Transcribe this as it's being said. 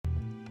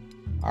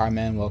Alright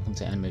man, welcome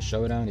to Anime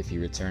Showdown. If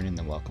you're returning,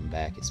 then welcome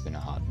back. It's been a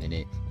hot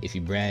minute. If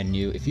you're brand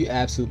new, if you're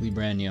absolutely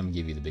brand new, I'm gonna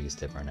give you the biggest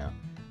tip right now.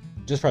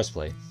 Just press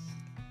play.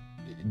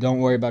 Don't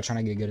worry about trying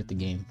to get good at the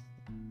game.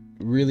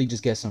 Really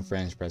just get some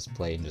friends, press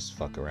play, and just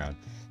fuck around.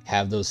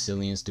 Have those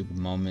silly and stupid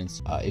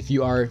moments. If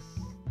you are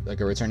like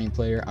a returning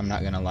player, I'm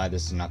not gonna lie,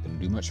 this is not gonna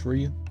do much for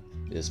you.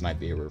 This might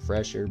be a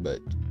refresher,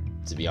 but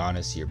to be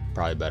honest, you're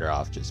probably better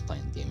off just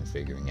playing the game and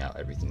figuring out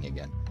everything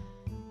again.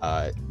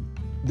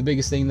 The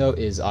biggest thing though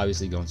is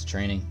obviously going to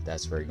training.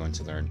 That's where you're going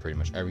to learn pretty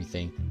much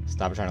everything.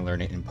 Stop trying to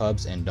learn it in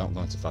pubs and don't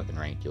go into fucking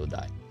rank, you'll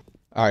die.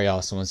 Alright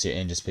y'all, so once you're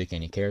in, just pick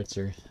any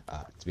character.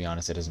 To be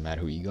honest, it doesn't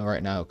matter who you go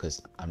right now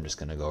because I'm just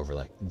gonna go over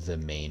like the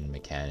main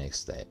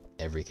mechanics that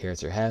every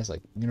character has,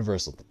 like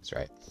universal things,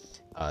 right?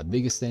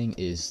 Biggest thing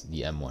is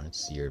the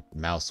M1s. Your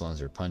mouse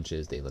ones or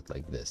punches, they look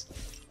like this.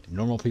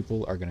 Normal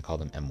people are gonna call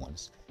them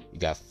M1s. You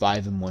got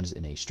 5 M1s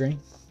in a string.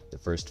 The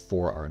first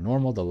 4 are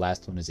normal, the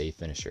last one is a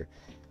finisher.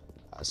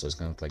 So it's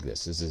going to look like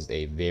this. This is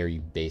a very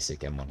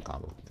basic M1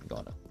 combo. I'm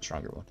going a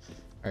stronger one.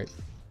 All right.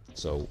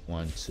 So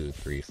 1, 2,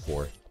 3,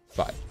 4,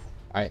 5. All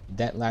right.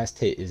 That last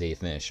hit is a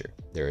finisher.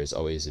 There is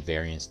always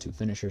variants to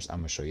finishers. I'm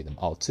going to show you them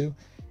all too.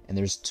 And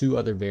there's 2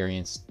 other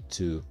variants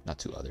to, not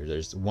 2 others.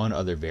 There's 1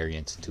 other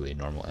variant to a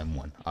normal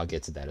M1. I'll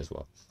get to that as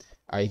well.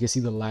 All right. You can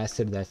see the last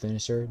hit of that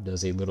finisher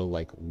does a little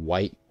like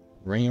white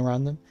ring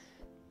around them.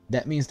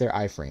 That means they're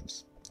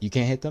iframes. You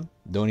can't hit them.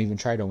 Don't even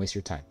try. Don't waste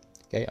your time.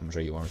 Okay. I'm going to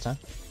show you one more time.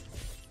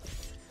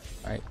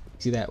 All right,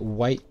 see that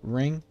white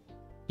ring?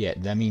 Yeah,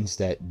 that means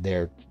that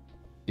they're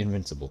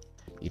invincible.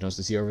 You notice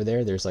to see over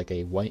there, there's like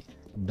a white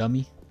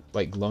dummy,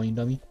 white glowing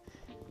dummy.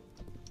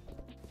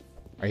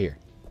 Right here.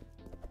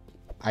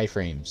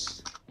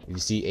 Iframes. If you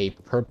see a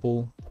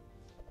purple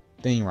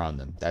thing around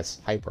them, that's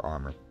hyper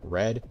armor.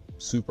 Red,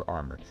 super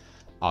armor.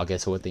 I'll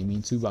get to what they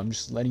mean too, but I'm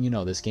just letting you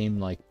know this game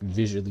like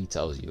visually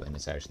tells you, and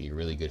it's actually a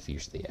really good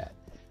feature they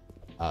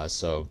add.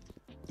 So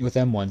with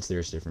M1s,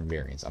 there's different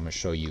variants. I'm gonna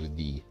show you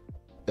the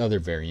other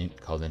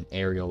variant called an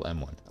aerial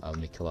M1. Let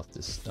me kill off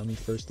this dummy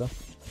first though.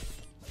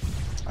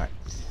 All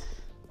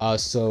right.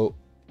 So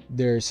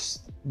there's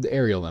the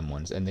aerial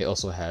M1s, and they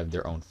also have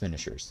their own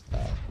finishers.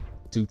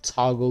 To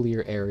toggle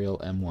your aerial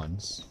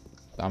M1s,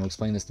 I'm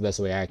explaining this the best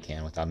way I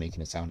can without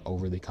making it sound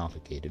overly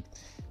complicated.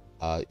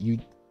 You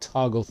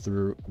toggle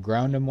through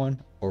ground M1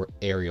 or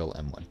aerial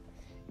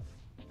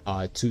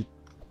M1. To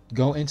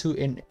go into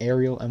an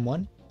aerial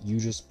M1, you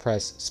just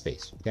press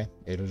space. Okay,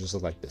 it'll just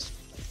look like this.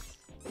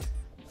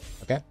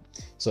 Okay,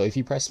 so if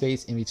you press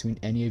space in between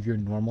any of your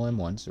normal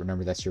M1s,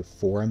 remember that's your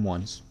 4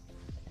 M1s.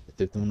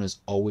 The 5th one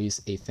is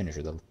always a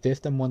finisher. The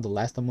 5th M1, the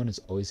last M1 is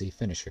always a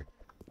finisher.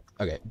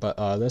 Okay, but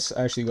let's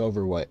actually go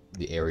over what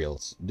the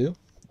aerials do.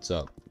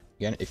 So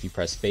again, if you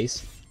press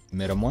space,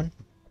 mid M1,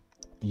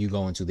 you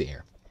go into the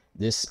air.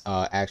 This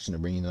action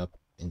of bringing them up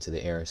into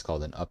the air is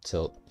called an up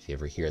tilt. If you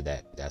ever hear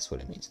that, that's what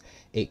it means.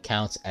 It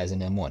counts as an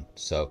M1.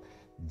 So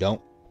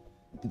don't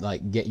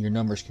like get your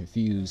numbers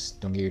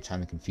confused, don't get your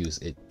timing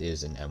confused. It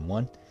is an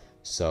M1.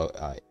 So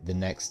the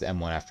next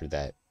M1 after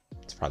that,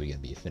 it's probably gonna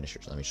be a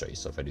finisher. So let me show you.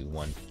 So if I do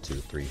 1, 2,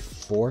 3,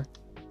 4,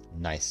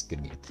 nice,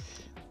 good game.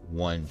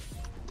 1,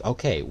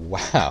 okay,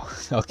 wow,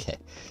 okay,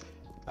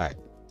 all right,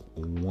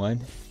 1,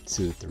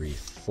 2, 3,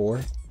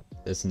 4.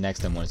 This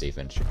next M1 is a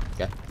finisher.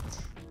 Okay,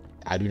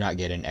 I do not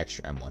get an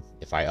extra M1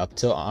 if I up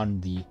tilt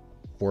on the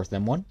 4th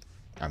M1.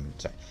 I'm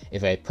sorry,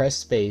 if I press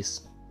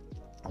space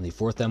on the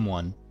 4th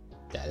M1,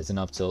 that is an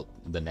up tilt.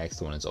 The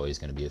next one is always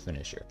going to be a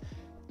finisher.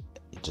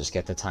 Just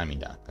get the timing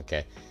down,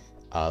 okay?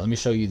 Let me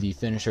show you the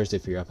finishers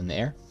if you're up in the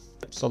air.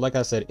 So like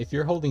I said, if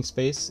you're holding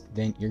space,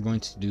 then you're going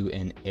to do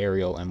an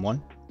aerial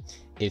M1.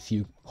 If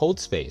you hold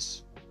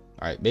space,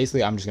 all right,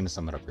 basically I'm just going to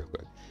sum it up real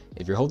quick.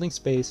 If you're holding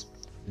space,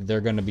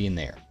 they're going to be in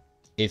the air.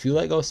 If you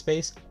let go of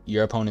space,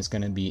 your opponent's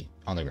going to be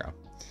on the ground.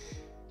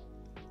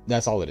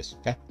 That's all it is,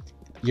 okay?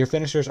 Your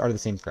finishers are the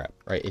same crap,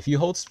 right? If you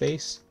hold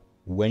space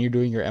when you're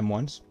doing your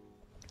M1s,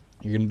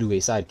 you're gonna do a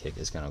side kick.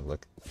 It's gonna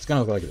look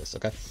like this,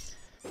 okay?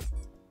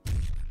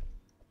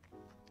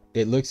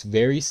 It looks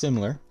very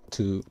similar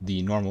to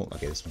the normal.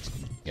 Okay, this one's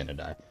gonna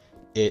die.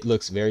 It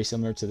looks very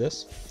similar to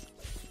this.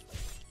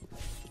 All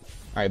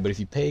right, but if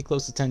you pay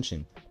close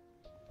attention,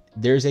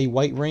 there's a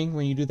white ring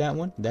when you do that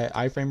one, that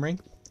iframe ring.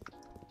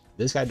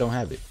 This guy don't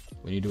have it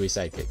when you do a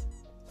side kick.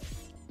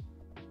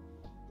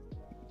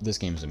 This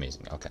game is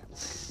amazing. Okay.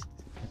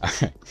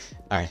 All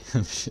right.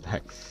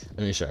 Let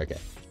me show. Okay.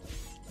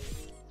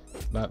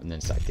 And then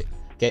sidekick.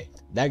 Okay,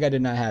 that guy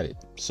did not have it,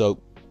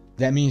 so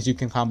that means you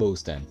can combo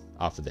extend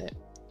off of that,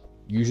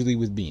 usually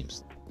with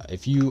beams.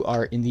 If you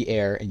are in the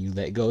air and you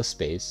let go of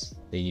space,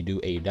 then you do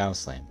a down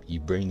slam. You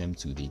bring them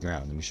to the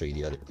ground. Let me show you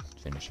the other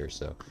finisher.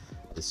 So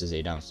this is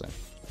a down slam.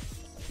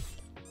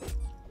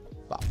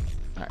 Wow.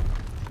 All right,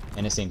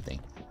 and the same thing.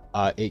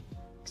 It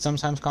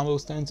sometimes combo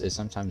extends, it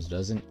sometimes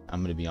doesn't.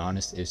 I'm gonna be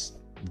honest, it's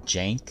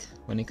jank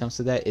when it comes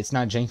to that. It's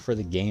not jank for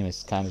the game,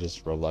 it's kind of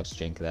just Roblox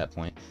jank at that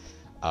point.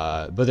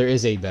 But there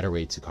is a better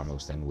way to combo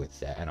extend with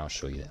that, and I'll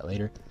show you that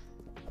later.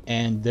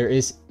 And there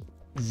is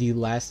the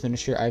last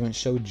finisher I haven't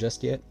showed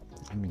just yet.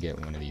 I'm gonna get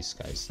one of these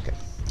guys. Okay.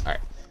 All right.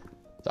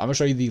 So I'm gonna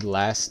show you the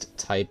last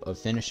type of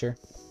finisher.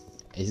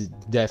 It's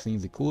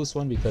definitely the coolest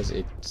one because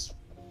it's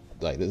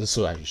like, this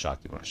will actually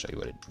shock you when I show you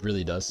what it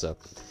really does. So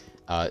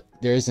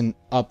there's an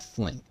up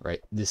fling,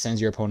 right? This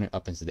sends your opponent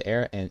up into the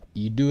air, and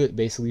you do it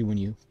basically when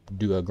you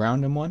do a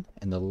ground M1,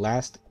 and the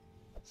last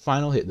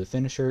final hit, the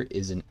finisher,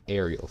 is an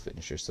aerial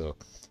finisher. So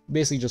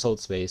basically just hold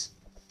space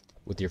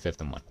with your fifth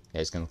M1. Okay,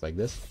 it's gonna look like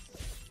this.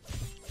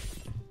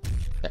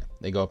 There,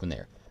 they go up in the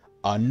air.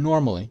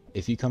 Normally,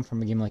 if you come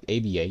from a game like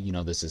ABA, you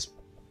know this is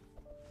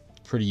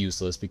pretty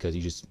useless because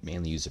you just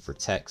mainly use it for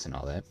techs and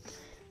all that.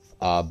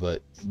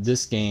 But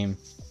this game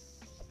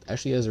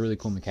actually has a really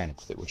cool mechanic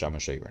with it, which I'm gonna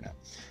show you right now.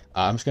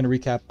 I'm just gonna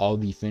recap all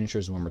the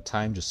finishers one more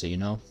time, just so you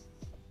know.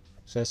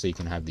 So you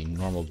can have the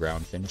normal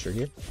ground finisher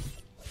here.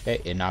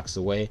 Okay, it knocks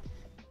away.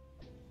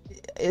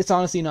 It's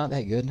honestly not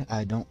that good.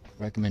 I don't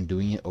recommend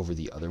doing it over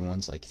the other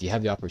ones. Like, if you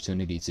have the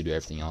opportunity to do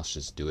everything else,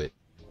 just do it.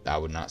 I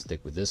would not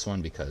stick with this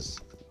one because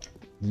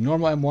the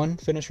normal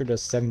M1 finisher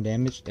does 7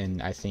 damage,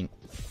 and I think,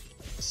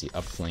 let's see,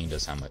 up fling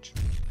does how much?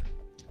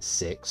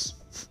 6.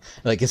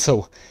 Like, it's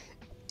so,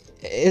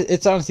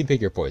 it's honestly pick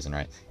your poison,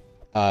 right?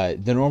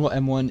 The normal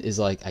M1 is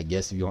like, I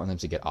guess if you want them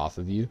to get off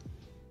of you,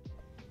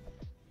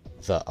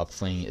 the up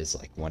fling is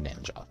like 1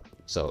 damage off.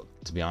 So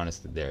to be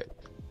honest,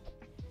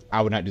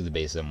 I would not do the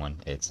base M1.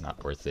 It's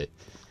not worth it.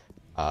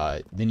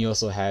 Then you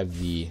also have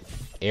the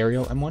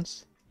aerial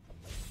M1s.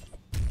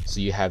 So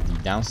you have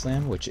the down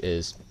slam, which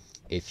is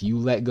if you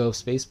let go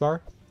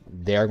spacebar,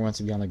 they're going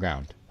to be on the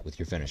ground with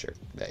your finisher.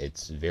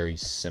 It's very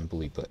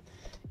simply put.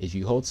 If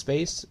you hold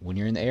space when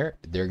you're in the air,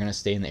 they're going to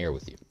stay in the air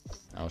with you.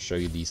 I'll show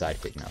you the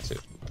sidekick now too.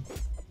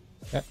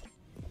 Okay.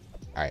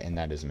 Alright, and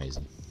that is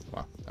amazing.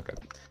 Wow, okay.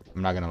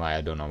 I'm not going to lie,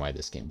 I don't know why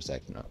this game is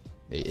acting up.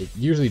 It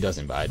usually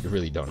doesn't, but I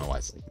really don't know why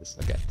it's like this.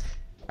 Okay.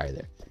 Alright,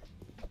 there.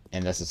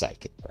 And that's the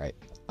sidekick, right?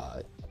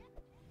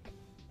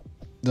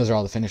 Those are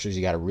all the finishers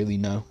you got to really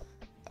know.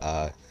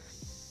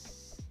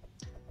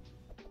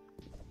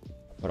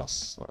 What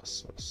else?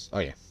 Oh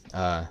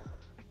yeah.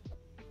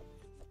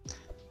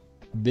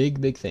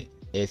 Big thing.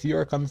 If you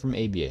are coming from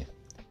ABA,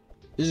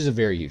 this is a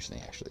very huge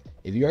thing actually.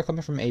 If you are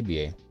coming from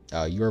ABA,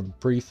 you're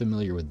pretty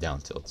familiar with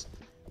down tilts,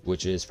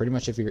 which is pretty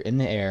much if you're in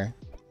the air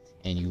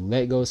and you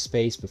let go of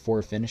space before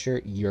a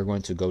finisher, you're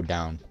going to go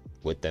down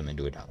with them and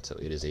do a down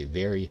tilt. It is a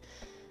very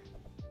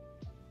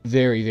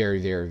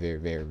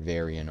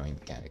annoying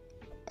mechanic.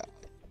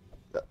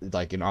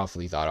 Like an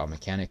awfully thought out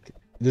mechanic.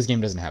 This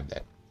game doesn't have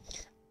that.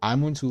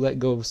 I'm going to let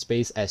go of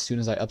space as soon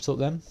as I up tilt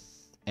them,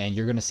 and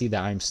you're going to see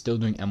that I'm still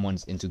doing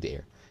M1s into the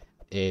air.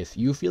 If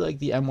you feel like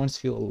the M1s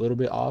feel a little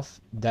bit off,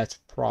 that's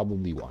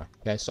probably why.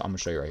 Okay, so I'm going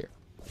to show you right here.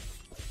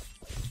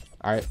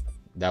 Alright,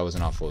 that was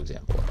an awful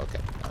example. Okay,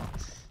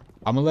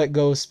 I'm going to let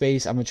go of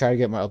space. I'm going to try to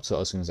get my up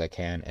tilt as soon as I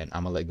can, and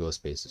I'm going to let go of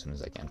space as soon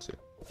as I can too.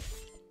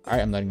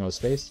 Alright, I'm letting go of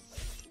space.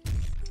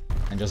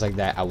 And just like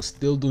that, I was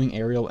still doing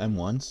aerial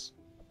M1s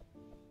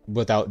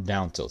without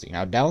down tilting.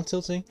 Now, down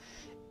tilting,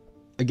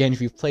 again,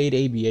 if you've played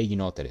ABA, you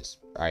know what that is.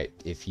 Alright,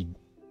 if you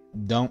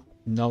don't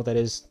know what that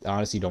is,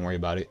 honestly, don't worry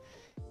about it.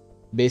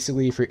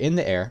 Basically, if you're in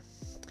the air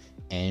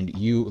and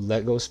you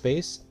let go of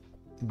space,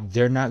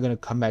 they're not going to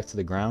come back to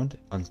the ground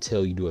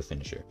until you do a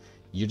finisher.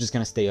 You're just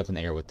going to stay up in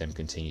the air with them,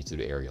 continue to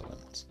do aerial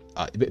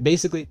M1s.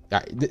 Basically,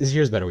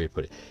 here's a better way to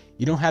put it.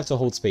 You don't have to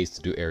hold space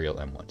to do aerial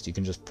M1s. You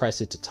can just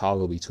press it to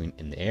toggle between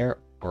in the air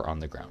or on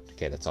the ground.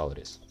 Okay, that's all it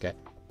is. Okay.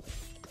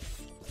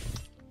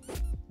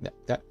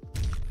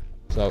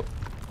 So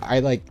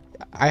I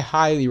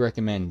highly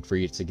recommend for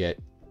you to get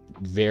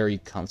very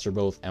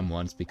comfortable with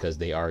M1s because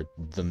they are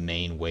the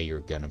main way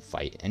you're gonna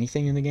fight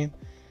anything in the game.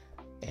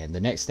 And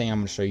the next thing I'm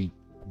gonna show you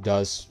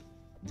does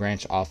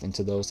branch off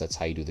into those. That's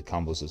how you do the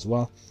combos as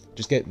well.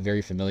 Just get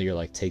very familiar,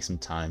 like take some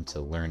time to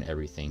learn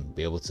everything,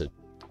 be able to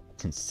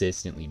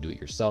consistently do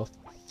it yourself.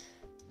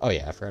 Oh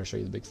yeah, I forgot to show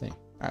you the big thing.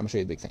 Alright, I'm gonna show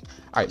you the big thing.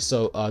 Alright,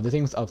 so the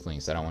thing with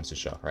upflings that I want to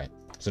show, right?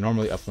 So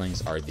normally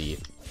upflings are the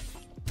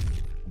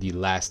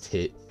last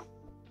hit.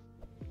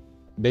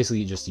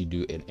 Basically, you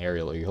do an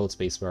aerial or you hold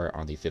spacebar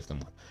on the fifth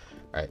one.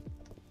 All right.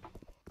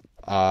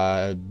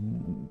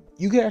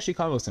 You can actually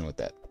combo stun with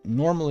that.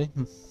 Normally,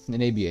 in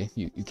ABA,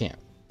 you can't,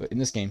 but in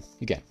this game,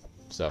 you can.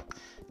 So,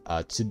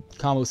 to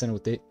combo stun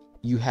with it,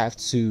 you have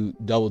to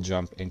double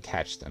jump and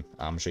catch them.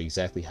 I'm gonna show you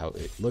exactly how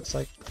it looks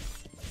like.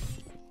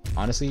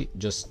 Honestly,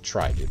 just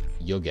try, dude.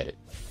 You'll get it.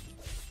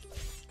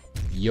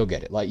 You'll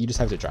get it. Like, you just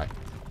have to try.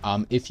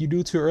 If you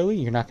do too early,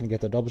 you're not going to get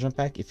the double jump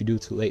back. If you do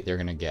too late, they're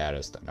going to get out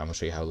of stun. I'm going to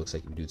show you how it looks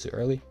like if you do too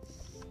early.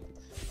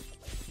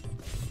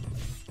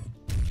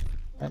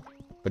 Right.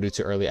 If I do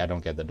too early, I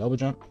don't get the double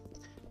jump.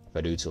 If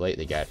I do too late,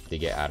 they get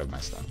out of my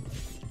stun.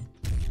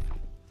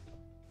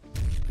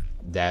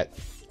 That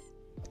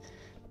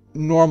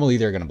normally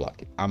they're going to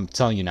block it. I'm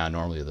telling you now,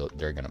 normally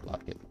they're going to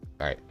block it.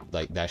 All right,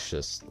 like that's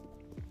just,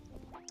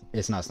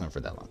 it's not stun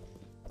for that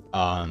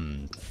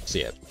long. So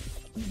yeah,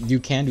 you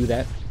can do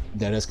that.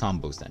 That is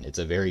combo stun. It's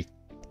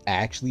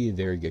actually a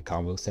very good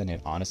combo stun,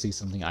 and honestly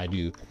something I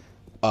do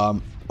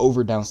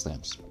over down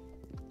slams.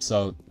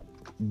 So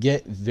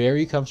get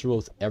very comfortable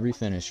with every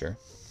finisher,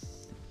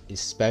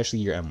 especially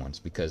your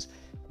M1s, because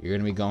you're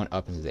going to be going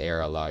up into the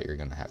air a lot. You're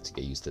going to have to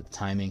get used to the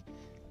timing.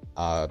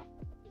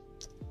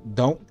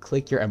 Don't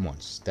click your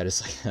M1s.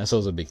 That's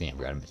also a big thing I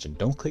forgot to mention.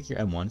 Don't click your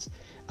M1s.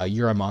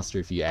 You're a monster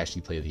if you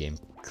actually play the game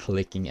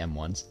clicking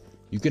M1s.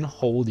 You can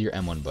hold your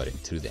M1 button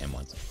to do the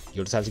M1s.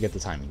 You'll just have to get the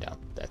timing down.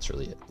 That's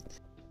really it.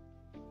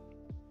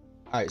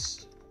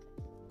 Alright,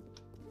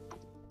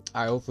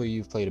 hopefully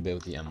you've played a bit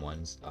with the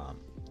M1s.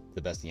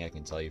 The best thing I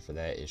can tell you for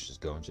that is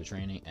just go into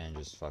training and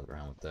just fuck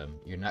around with them.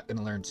 You're not going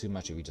to learn too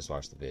much if you just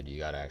watch the video. You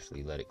got to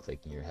actually let it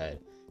click in your head,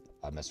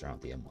 mess around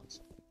with the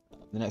M1s.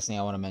 The next thing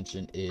I want to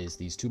mention is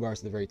these two bars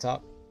at the very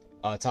top.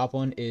 Top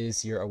one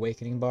is your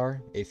awakening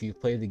bar. If you've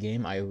played the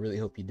game, I really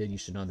hope you did. You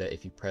should know that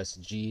if you press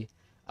G,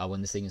 when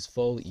this thing is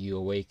full, you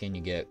awaken,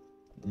 you get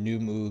new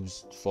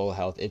moves, full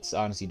health. It's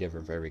honestly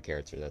different for every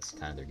character. That's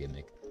kind of their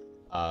gimmick.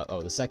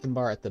 The second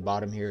bar at the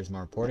bottom here is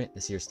more important.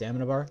 This here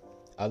stamina bar.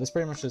 This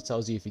pretty much just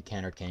tells you if you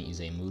can or can't use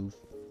a move.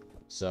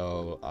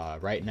 So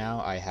right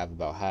now I have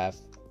about half.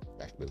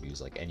 Actually, we'll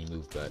use like any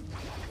move, but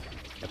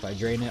if I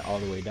drain it all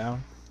the way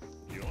down,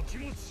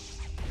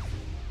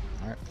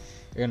 alright,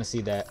 you're gonna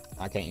see that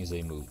I can't use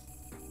a move.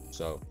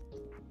 So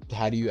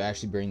how do you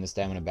actually bring the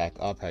stamina back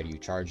up? How do you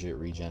charge it,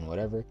 regen,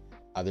 whatever?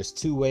 There's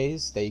two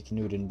ways that you can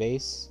do it in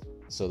base.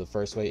 So the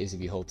first way is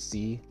if you hold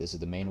C. This is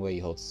the main way.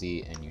 You hold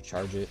C and you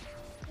charge it.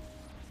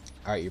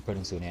 Alright, you're put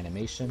into an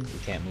animation. You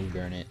can't move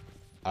during it.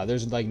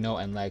 There's like no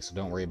end lag, so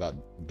don't worry about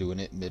doing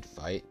it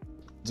mid-fight.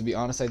 To be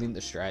honest, I think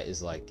the strat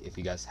is like if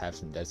you guys have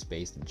some dead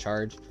space, then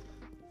charge.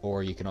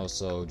 Or you can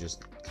also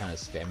just kind of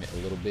spam it a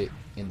little bit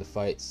in the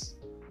fights.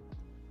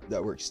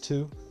 That works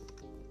too.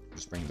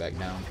 Just bring it back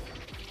down.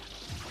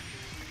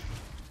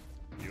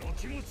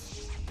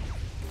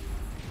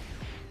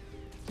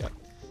 Yep.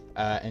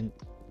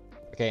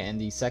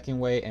 And the second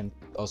way, and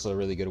also a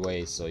really good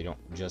way, so you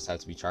don't just have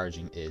to be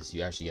charging, is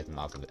you actually get them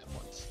off of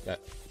M1s. Yeah.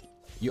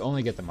 You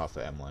only get them off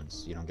of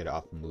M1s. You don't get it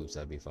off of moves.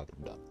 That'd be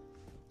fucking dumb.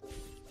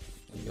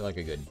 You get like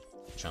a good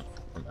chunk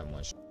from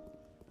M1s.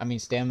 I mean,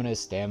 stamina is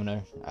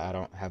stamina. I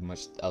don't have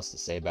much else to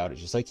say about it.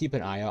 Just like keep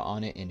an eye out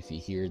on it, and if you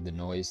hear the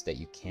noise that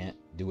you can't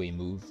do a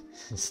move,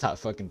 stop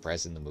fucking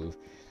pressing the move.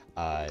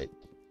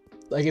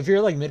 Like if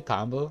you're like mid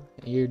combo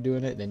and you're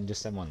doing it, then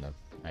just M1 them.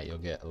 Right, you'll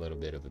get a little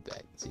bit of it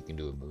back, so you can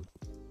do a move.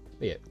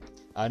 But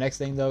yeah. Next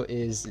thing though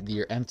is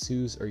your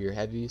M2s or your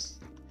heavies.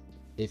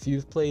 If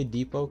you've played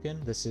Deep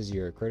Oaken, this is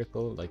your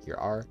critical, like your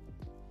R.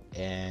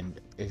 And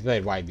if you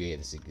played YBA,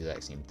 it's the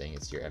exact same thing.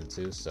 It's your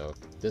M2. So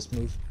this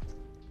move,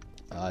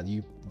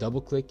 you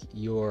double click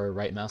your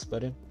right mouse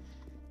button.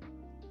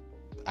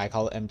 I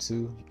call it M2.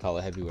 You call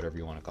it heavy, whatever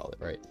you want to call it,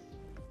 right?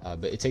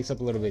 But it takes up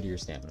a little bit of your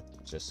stamina,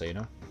 just so you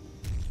know.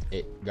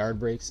 It guard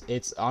breaks.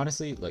 It's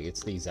honestly like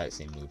it's the exact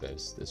same move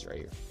as this right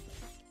here.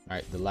 All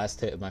right, the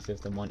last hit of my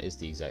 5th M1 is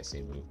the exact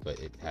same move, but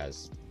it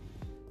has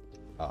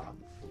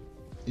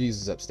it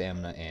uses up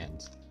stamina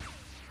and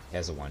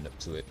has a wind up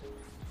to it.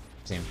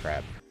 Same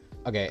crap.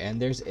 Okay,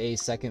 and there's a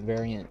second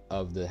variant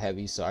of the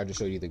heavy, so I just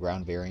showed you the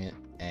ground variant,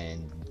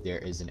 and there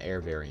is an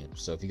air variant.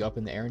 So if you go up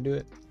in the air and do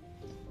it,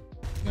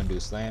 you're gonna do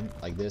a slam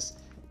like this.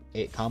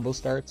 It combo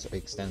starts or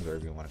extends,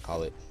 whatever you want to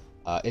call it.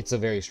 It's a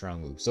very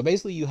strong move. So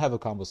basically, you have a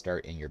combo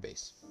start in your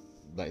base.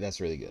 Like that's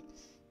really good.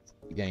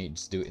 Again, you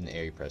just do it in the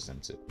air. You press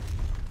M2.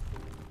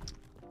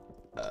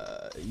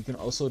 You can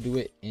also do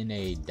it in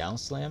a down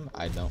slam.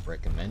 I don't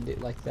recommend it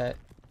like that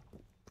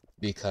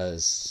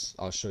because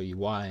I'll show you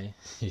why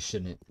you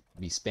shouldn't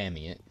be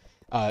spamming it.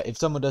 If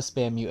someone does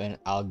spam you, and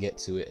I'll get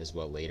to it as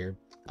well later,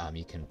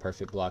 you can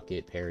perfect block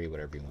it, parry,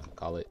 whatever you want to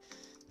call it.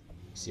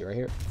 See right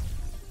here?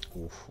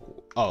 Oof.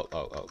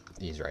 Oh,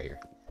 he's right here.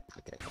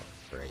 Okay,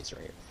 right, he's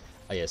right here.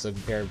 Oh yeah, so if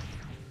you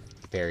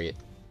parry it,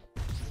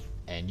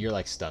 and you're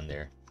like stunned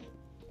there,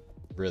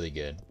 really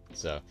good.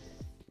 So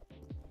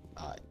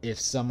if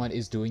someone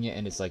is doing it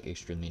and it's like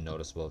extremely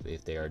noticeable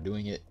if they are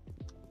doing it,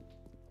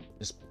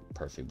 just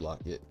perfect block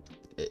it.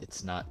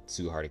 It's not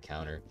too hard to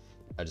counter.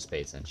 I just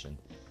pay attention.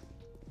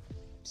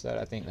 So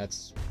I think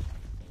that's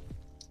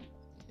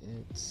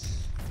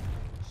it's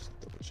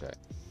just double check.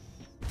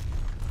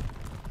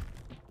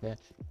 Yeah.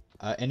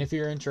 And if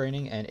you're in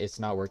training and it's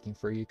not working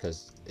for you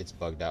because it's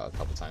bugged out a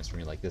couple times for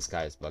me, like this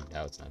guy is bugged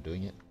out, it's not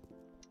doing it,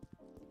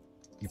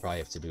 you probably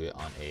have to do it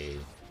on a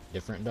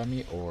different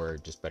dummy or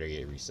just better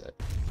get a reset.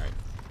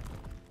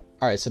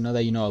 Alright, so now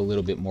that you know a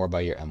little bit more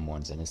about your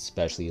M1s, and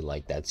especially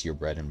like that's your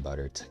bread and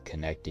butter to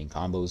connecting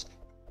combos,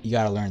 you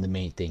gotta learn the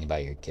main thing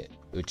about your kit,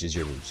 which is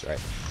your moves, right?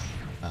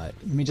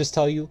 Let me just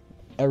tell you,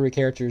 every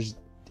character is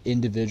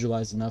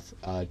individualized enough.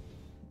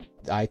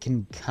 I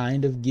can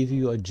kind of give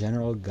you a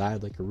general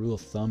guide, like a rule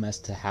of thumb as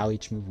to how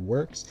each move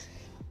works.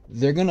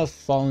 They're gonna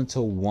fall into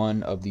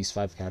one of these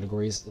 5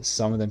 categories.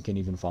 Some of them can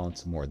even fall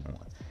into more than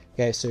one.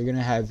 Okay, so you're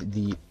gonna have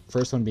the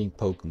first one being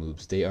poke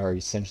moves. They are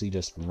essentially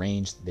just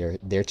ranged. They're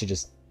there to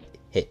just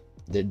hit.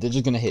 They're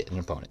just gonna hit an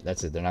opponent.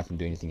 That's it. They're not gonna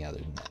do anything other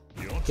than that.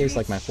 Okay, it's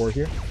like my 4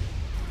 here.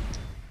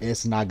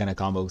 It's not gonna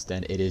combo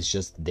extend. It is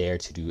just there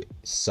to do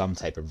some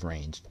type of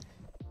range.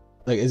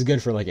 like it's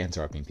good for like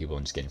interrupting people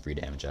and just getting free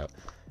damage out.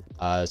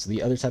 So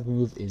the other type of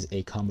move is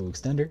a combo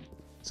extender.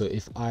 So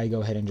if I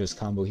go ahead and just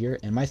combo here,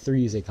 and my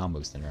 3 is a combo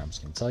extender, I'm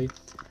just gonna tell you.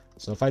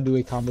 So if I do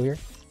a combo here,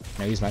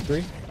 and I use my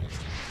 3,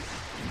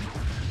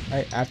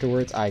 right,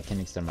 afterwards I can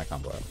extend my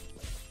combo out.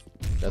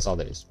 That's all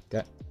that is.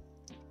 Okay.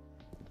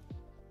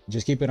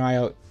 Just keep an eye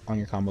out on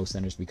your combo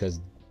extenders because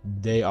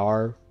they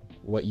are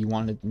what you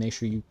want to make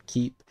sure you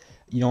keep.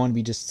 You don't want to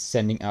be just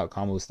sending out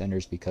combo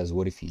extenders because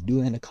what if you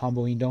do end a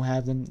combo and you don't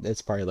have them?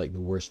 That's probably like the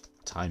worst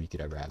time you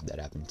could ever have that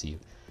happen to you.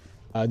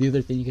 The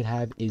other thing you could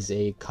have is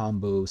a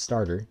combo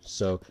starter.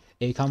 So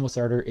a combo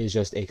starter is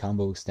just a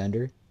combo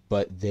extender,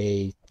 but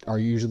they are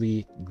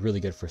usually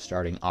really good for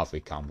starting off a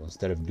combo.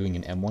 Instead of doing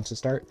an M1 to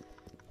start,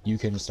 you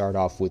can start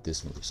off with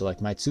this move. So like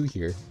my 2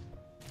 here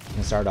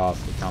can start off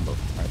a combo,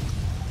 right?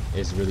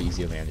 It's really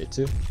easy to land it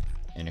too,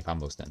 and a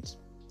combo extends.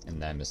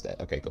 And I missed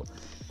that. Okay, cool.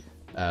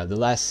 The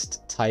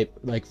last type,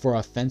 like for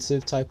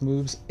offensive type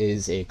moves,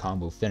 is a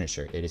combo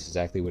finisher. It is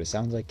exactly what it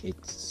sounds like. It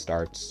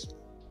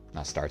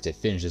it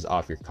finishes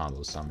off your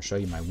combos. So I'm gonna show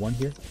you my 1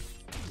 here.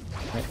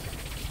 Right.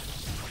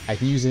 I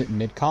can use it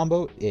mid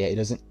combo. It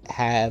doesn't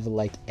have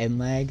like end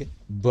lag,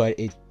 but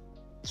it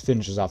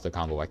finishes off the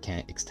combo. I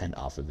can't extend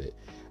off of it.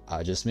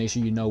 Just make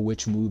sure you know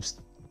which moves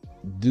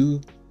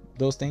do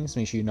those things.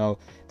 Make sure you know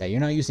that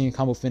you're not using a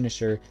combo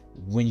finisher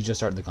when you just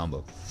start the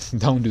combo.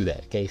 Don't do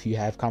that. Okay, if you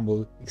have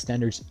combo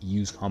extenders,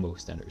 use combo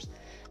extenders.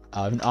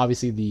 And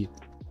obviously the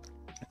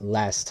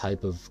last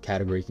type of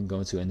category you can go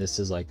into, and this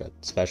is like a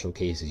special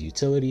case, is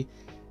utility.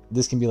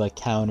 This can be like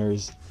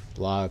counters,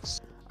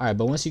 blocks. All right,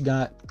 but once you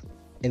got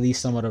at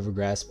least somewhat of a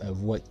grasp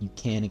of what you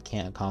can and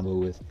can't combo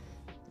with,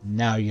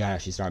 now you gotta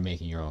actually start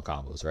making your own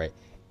combos, right?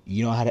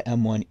 You know how to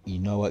M1, you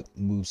know what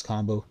moves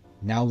combo.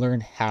 Now learn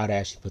how to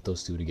actually put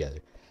those two together.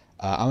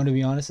 I'm gonna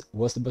be honest,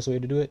 what's the best way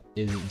to do it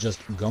is just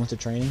go into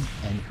training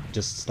and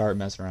just start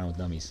messing around with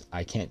dummies.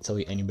 I can't tell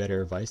you any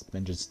better advice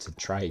than just to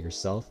try it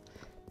yourself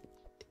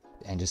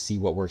and just see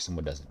what works and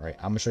what doesn't, right?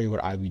 I'm gonna show you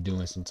what I be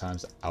doing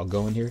sometimes. I'll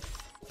go in here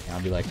and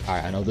I'll be like, all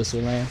right, I know this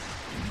will land.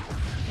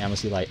 And I'm gonna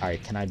see like, all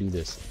right, can I do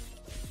this?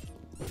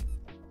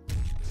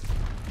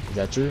 Is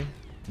that true?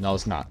 No,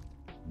 it's not.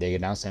 They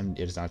announced him,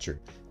 it is not true.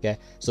 Okay,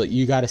 so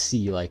you gotta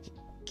see like,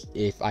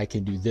 if I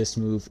can do this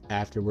move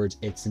afterwards.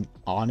 It's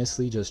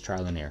honestly just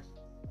trial and error,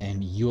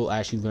 and you'll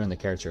actually learn the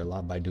character a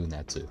lot by doing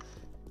that too.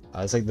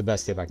 It's like the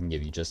best tip I can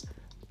give you. Just,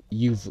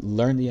 you've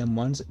learned the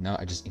M1s, now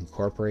I just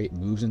incorporate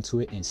moves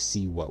into it and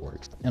see what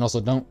works. And also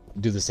don't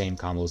do the same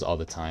combos all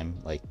the time.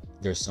 Like,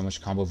 there's so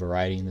much combo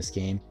variety in this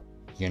game,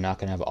 you're not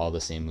gonna have all the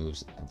same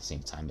moves at the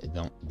same time.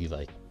 Don't be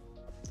like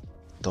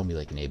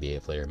an ABA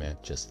player, man.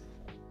 Just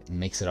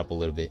mix it up a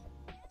little bit.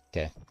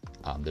 Okay,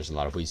 there's a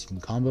lot of ways you can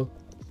combo.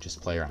 Just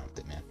play around with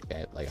it, man.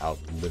 Okay, like I'll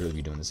literally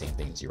be doing the same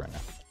thing as you right now.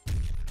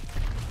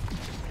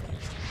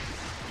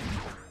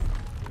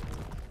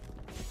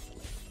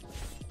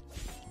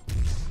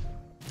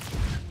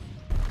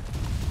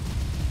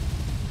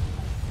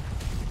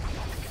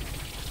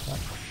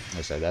 Like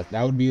I said,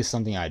 that would be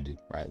something I do,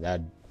 right?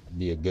 That'd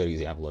be a good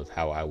example of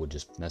how I would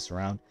just mess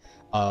around.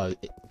 I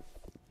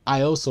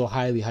also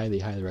highly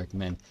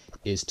recommend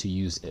is to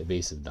use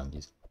evasive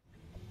dummies.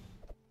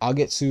 I'll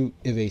get to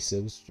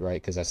evasives,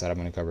 right? Because I said I'm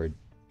going to cover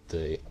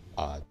the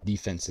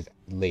defensive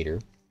later.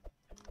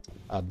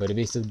 But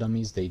evasive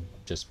dummies, they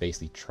just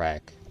basically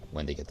track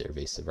when they get their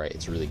evasive, right?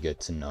 It's really good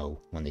to know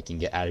when they can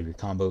get out of your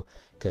combo,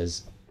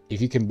 because if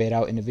you can bait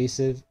out an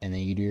evasive and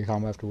then you do your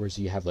combo afterwards,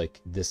 you have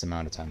like this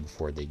amount of time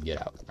before they get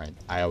out, right?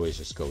 I always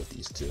just go with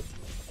these two.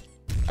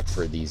 I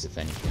prefer these, if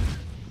anything.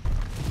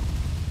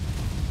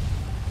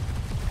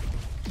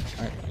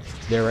 Alright,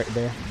 they're right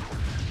there.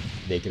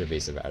 They get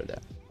evasive out of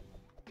that.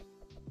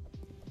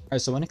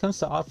 Alright, so when it comes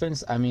to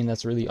offense, I mean,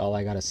 that's really all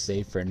I gotta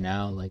say for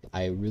now. Like,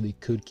 I really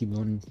could keep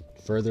going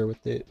further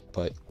with it,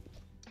 but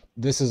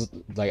this is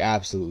like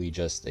absolutely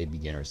just a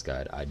beginner's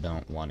guide. I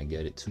don't want to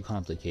get it too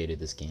complicated.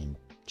 This game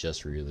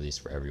just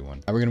released for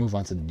everyone. Now we're gonna move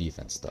on to the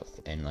defense stuff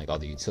and like all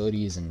the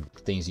utilities and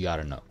things you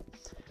gotta know.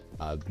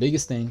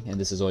 Biggest thing, and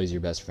this is always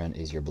your best friend,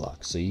 is your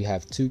block. So you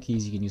have two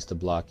keys you can use to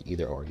block,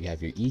 either or. You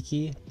have your E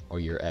key or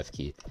your F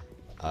key.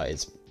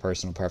 It's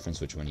personal preference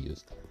which one you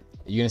use.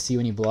 You're gonna see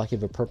when you block, you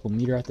have a purple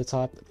meter at the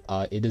top.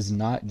 It does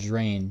not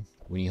drain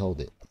when you hold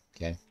it.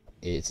 Okay,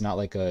 it's not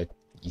like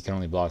you can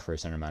only block for a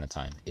certain amount of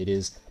time. It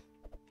is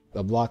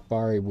a block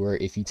bar where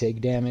if you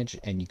take damage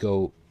and you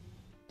go,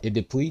 it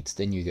depletes,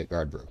 then you get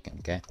guard broken.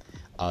 Okay,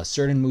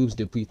 certain moves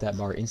deplete that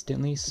bar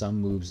instantly. Some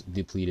moves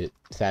deplete it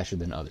faster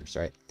than others.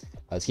 Right,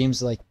 this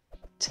game's like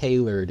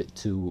tailored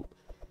to,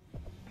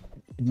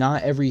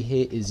 not every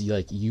hit is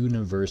like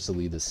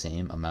universally the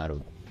same amount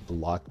of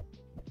block,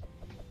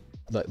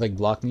 like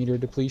block meter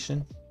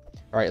depletion.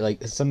 All right,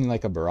 like something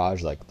like a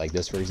barrage, like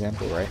this for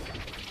example, right?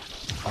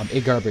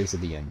 It guard breaks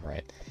at the end,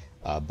 right?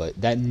 But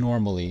that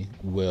normally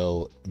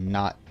will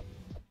not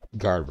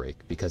guard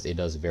break because it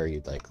does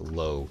very like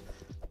low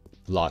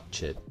block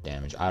chip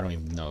damage. I don't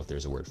even know if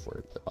there's a word for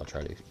it, but I'll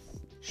try to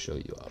show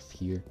you off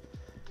here.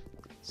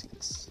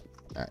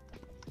 All right.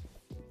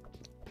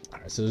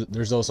 So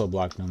there's also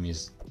block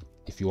dummies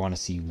if you want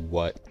to see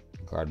what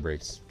guard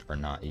breaks or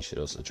not, you should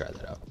also try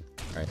that out,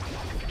 right?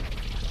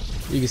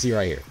 You can see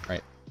right here,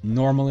 right?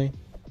 Normally,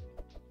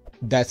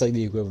 that's like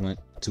the equivalent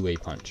to a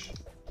punch.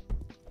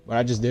 What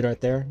I just did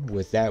right there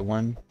with that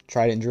one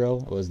trident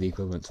drill was the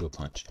equivalent to a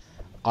punch.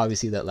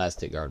 Obviously, that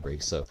last hit guard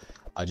breaks, so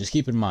just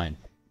keep in mind,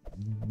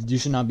 you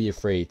should not be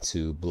afraid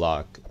to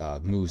block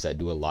moves that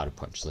do a lot of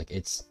punch. Like,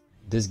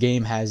 this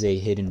game has a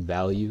hidden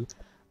value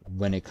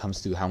when it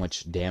comes to how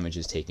much damage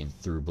is taken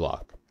through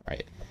block,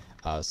 right?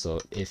 So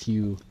if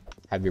you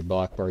have your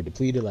block bar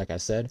depleted, like I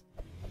said,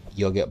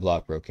 you'll get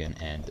block broken,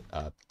 and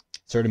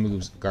certain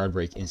moves guard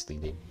break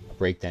instantly. They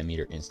break that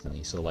meter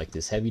instantly. So like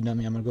this heavy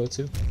dummy I'm gonna go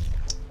to,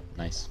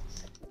 nice.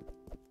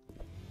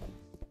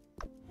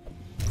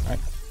 Alright,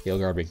 he'll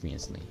guard break me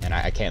instantly, and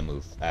I can't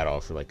move at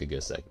all for like a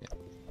good second.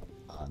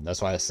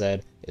 That's why I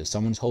said, if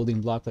someone's holding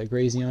block like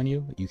crazy on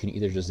you, you can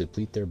either just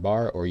deplete their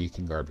bar or you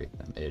can guard break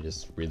them. It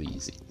is really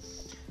easy.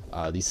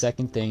 The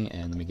second thing,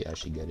 and let me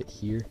actually get it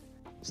here.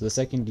 So the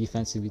second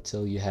defensive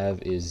util you have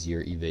is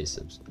your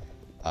evasives.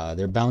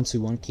 They're bound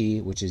to one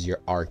key, which is your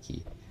R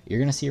key. You're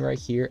gonna see right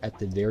here at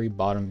the very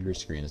bottom of your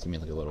screen, there's gonna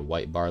be like a little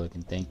white bar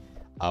looking thing.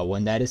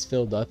 When that is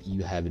filled up,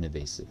 you have an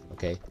evasive,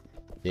 okay?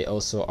 They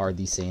also are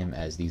the same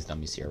as these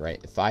dummies here, right?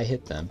 If I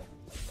hit them,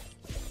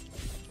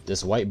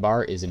 this white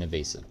bar is an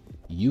evasive.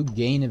 You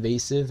gain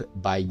evasive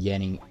by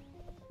getting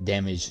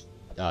damage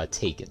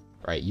taken,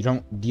 right? You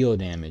don't deal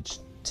damage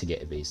to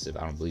get evasive,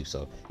 I don't believe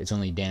so. It's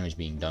only damage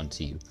being done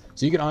to you.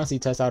 So you can honestly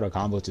test out a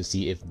combo to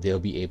see if they'll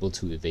be able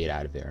to evade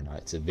out of it or not.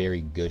 It's a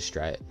very good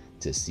strat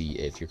to see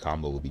if your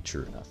combo will be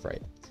true enough,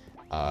 right?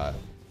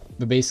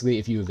 But basically,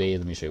 if you evade,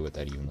 let me show you what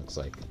that even looks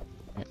like.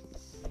 All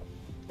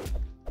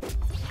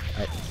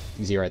right,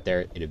 you see right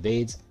there, it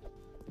evades.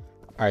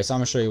 All right, so I'm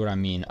gonna show you what I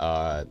mean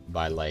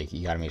by like,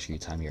 you gotta make sure you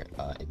time your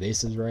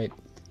evasives right.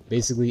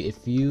 Basically,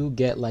 if you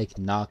get like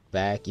knocked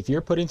back, if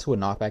you're put into a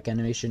knockback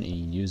animation and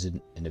you use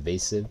an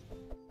evasive,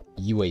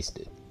 you waste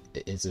it.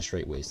 It's a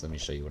straight waste. Let me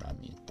show you what I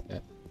mean. Yeah.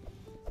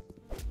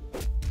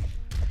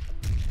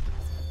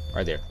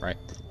 Right there, right?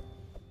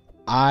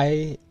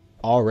 I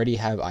already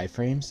have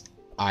iframes.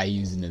 I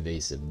use an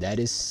evasive. That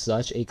is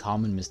such a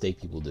common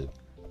mistake people do.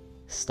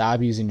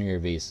 Stop using your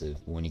evasive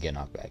when you get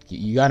knocked back.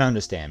 You gotta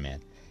understand,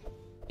 man.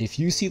 If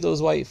you see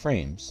those white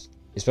frames,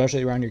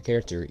 especially around your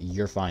character,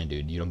 you're fine,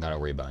 dude. You don't gotta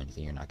worry about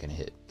anything. You're not gonna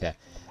hit. Okay.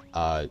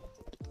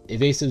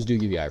 Evasives do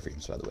give you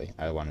iframes, by the way.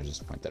 I want to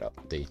just point that out.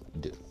 They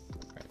do.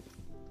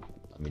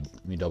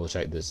 Let me double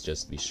check this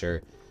just to be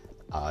sure.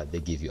 They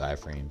give you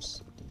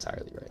iframes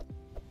entirely, right?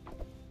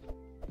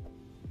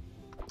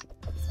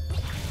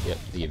 Yep,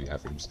 they give you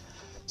iframes.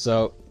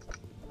 So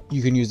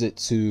you can use it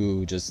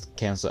to just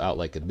cancel out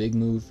like a big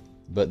move,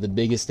 but the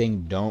biggest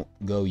thing, don't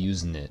go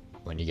using it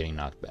when you're getting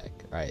knocked back,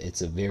 right?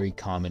 It's a very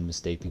common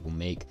mistake people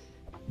make.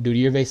 Dude,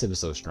 your evasive is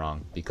so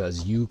strong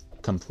because you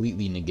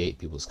completely negate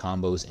people's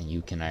combos and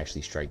you can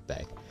actually strike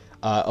back.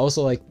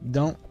 Also, like,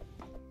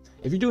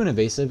 if you're doing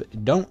evasive,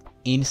 don't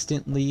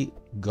instantly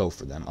go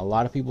for them. A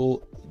lot of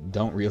people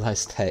don't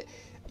realize that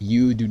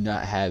you do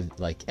not have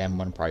like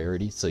M1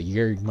 priority, so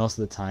you're most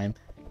of the time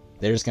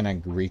they're just gonna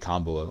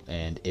re-combo,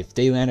 and if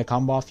they land a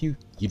combo off you,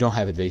 you don't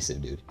have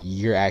evasive, dude.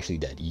 You're actually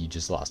dead. You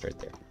just lost right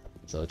there.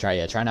 So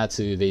try not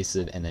to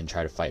evasive and then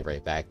try to fight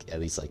right back. At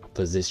least like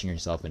position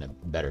yourself in a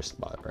better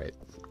spot, right?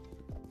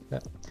 Yeah.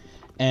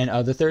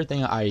 And the third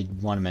thing I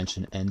want to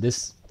mention, and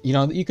this, you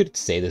know, you could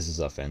say this is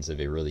offensive.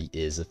 It really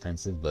is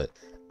offensive, but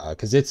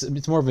because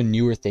it's more of a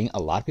newer thing.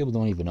 A lot of people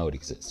don't even know it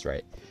exists,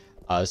 right?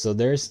 So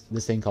there's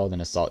this thing called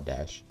an assault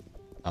dash.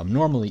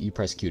 Normally you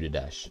press Q to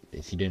dash.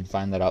 If you didn't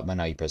find that out by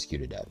now, you press Q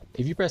to dash.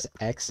 If you press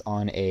X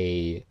on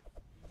a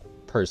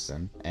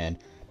person, and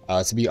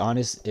to be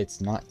honest,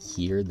 it's not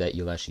here that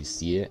you'll actually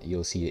see it.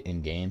 You'll see it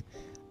in game.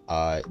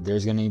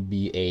 There's gonna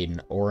be an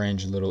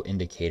orange little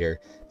indicator.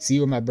 See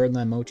where my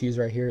birdland mochi is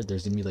right here?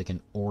 There's gonna be like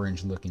an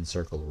orange looking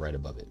circle right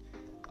above it.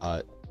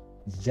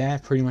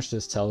 That pretty much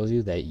just tells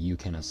you that you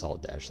can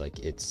assault dash. Like,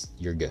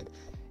 you're good.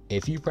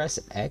 If you press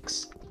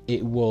X,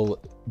 it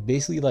will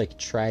basically like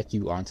track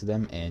you onto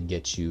them and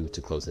get you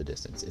to close the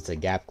distance. It's a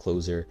gap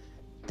closer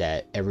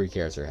that every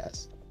character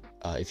has.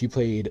 If you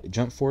played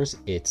Jump Force,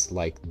 it's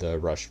like the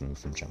rush move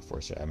from Jump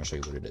Force. I'm gonna show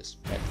you what it is.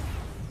 Right?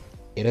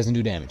 It doesn't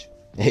do damage.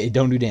 It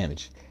don't do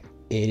damage.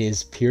 It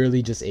is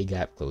purely just a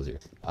gap closer.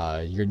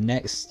 Your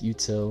next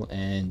util,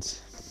 and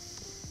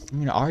I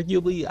mean,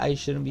 arguably I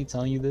shouldn't be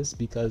telling you this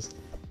because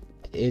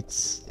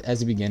it's,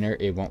 as a beginner,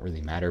 it won't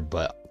really matter,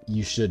 but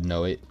you should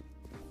know it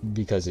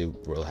because it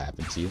will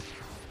happen to you.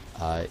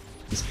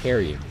 Is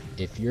parrying.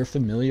 If you're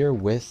familiar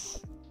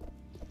with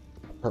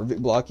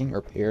perfect blocking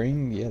or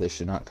parrying, yeah, this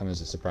should not come as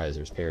a surprise.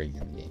 There's parrying in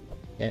the game.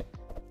 Okay,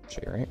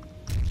 show you right.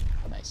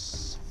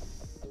 Nice.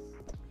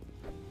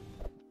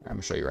 I'm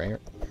gonna show you right here.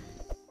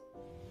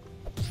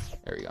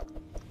 There we go.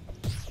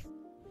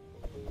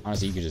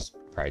 Honestly, you could just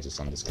practice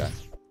on this guy.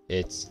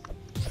 It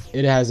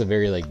has a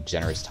very like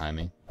generous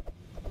timing.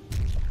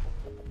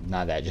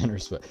 Not that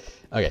generous, but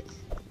okay.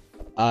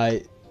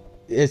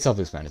 It's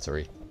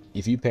self-explanatory.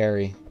 If you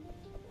parry,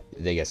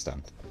 they get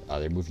stunned.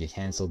 Their move get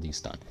canceled, you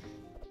stun.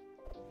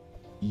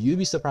 you'd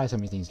be surprised how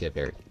many things get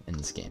parried in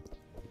this game.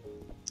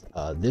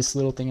 This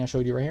little thing I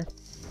showed you right here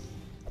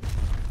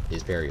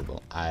is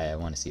parryable. I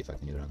want to see if I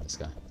can do it on this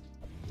guy.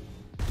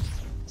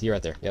 See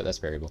right there. Yep, that's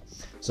parryable.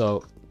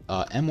 So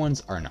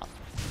M1s are not.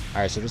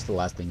 Alright, so just the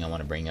last thing I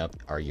want to bring up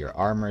are your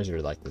armors,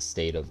 or like the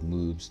state of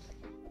moves.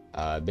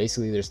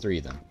 Basically, there's 3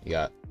 of them. You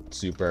got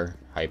super,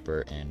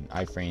 hyper, and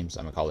iframes.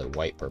 I'm gonna call it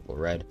white, purple,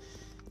 red.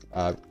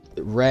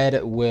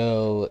 Red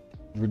will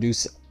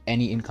reduce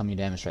any incoming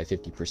damage by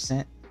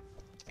 50%,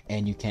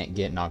 and you can't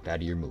get knocked out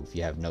of your move.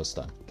 You have no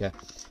stun. Okay.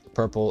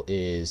 Purple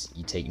is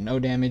you take no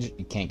damage,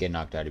 you can't get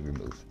knocked out of your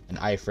move. An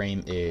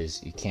iframe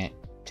is you can't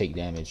take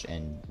damage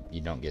and you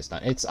don't get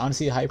stunned. It's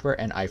honestly, hyper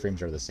and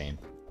iframes are the same.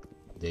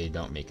 They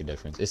don't make a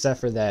difference, except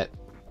for that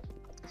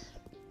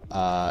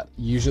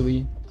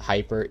usually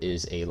hyper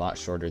is a lot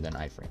shorter than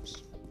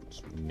iframes.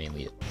 That's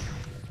mainly it.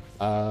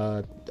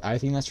 I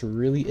think that's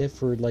really it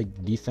for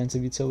like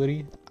defensive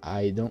utility.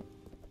 I don't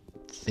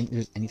think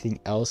there's anything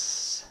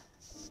else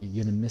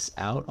you're gonna miss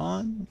out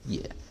on.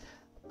 Yeah,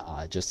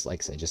 just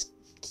like I said, just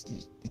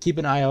keep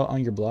an eye out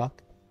on your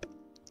block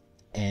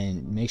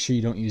and make sure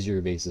you don't use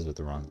your evasives at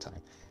the wrong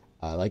time.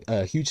 Like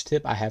a huge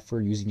tip I have for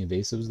using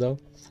evasives though,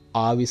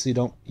 obviously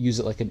don't use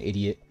it like an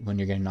idiot when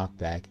you're getting knocked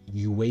back.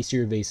 You waste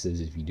your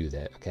evasives if you do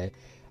that, okay?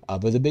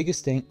 But the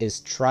biggest thing is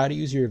try to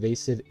use your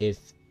evasive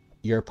if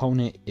your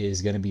opponent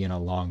is going to be in a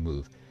long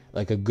move.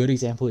 Like a good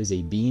example is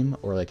a beam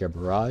or like a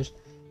barrage.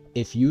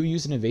 If you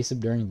use an evasive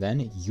during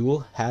then,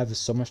 you'll have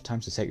so much time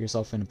to set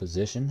yourself in a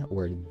position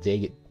where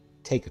they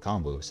take a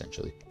combo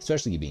essentially,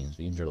 especially beams.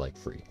 Beams are like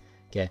free,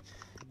 okay?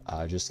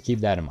 Just keep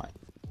that in mind.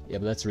 Yeah,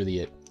 but that's really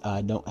it.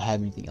 I don't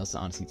have anything else to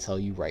honestly tell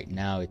you right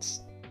now.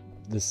 It's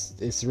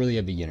really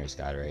a beginner's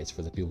guide, right? It's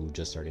for the people who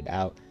just started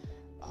out.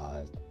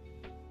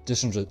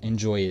 Just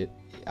enjoy it.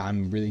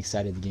 I'm really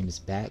excited the game is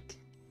back,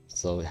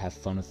 so have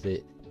fun with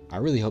it. I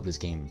really hope this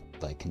game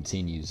like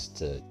continues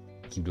to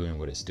keep doing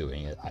what it's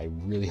doing. I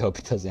really hope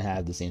it doesn't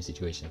have the same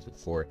situation as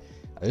before.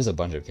 There's a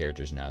bunch of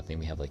characters now. I think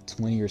we have like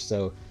 20 or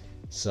so.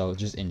 So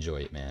just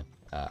enjoy it, man.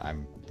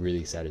 I'm really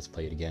excited to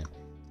play it again.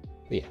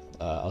 But yeah,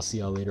 I'll see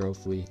y'all later,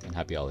 hopefully, and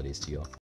happy holidays to y'all.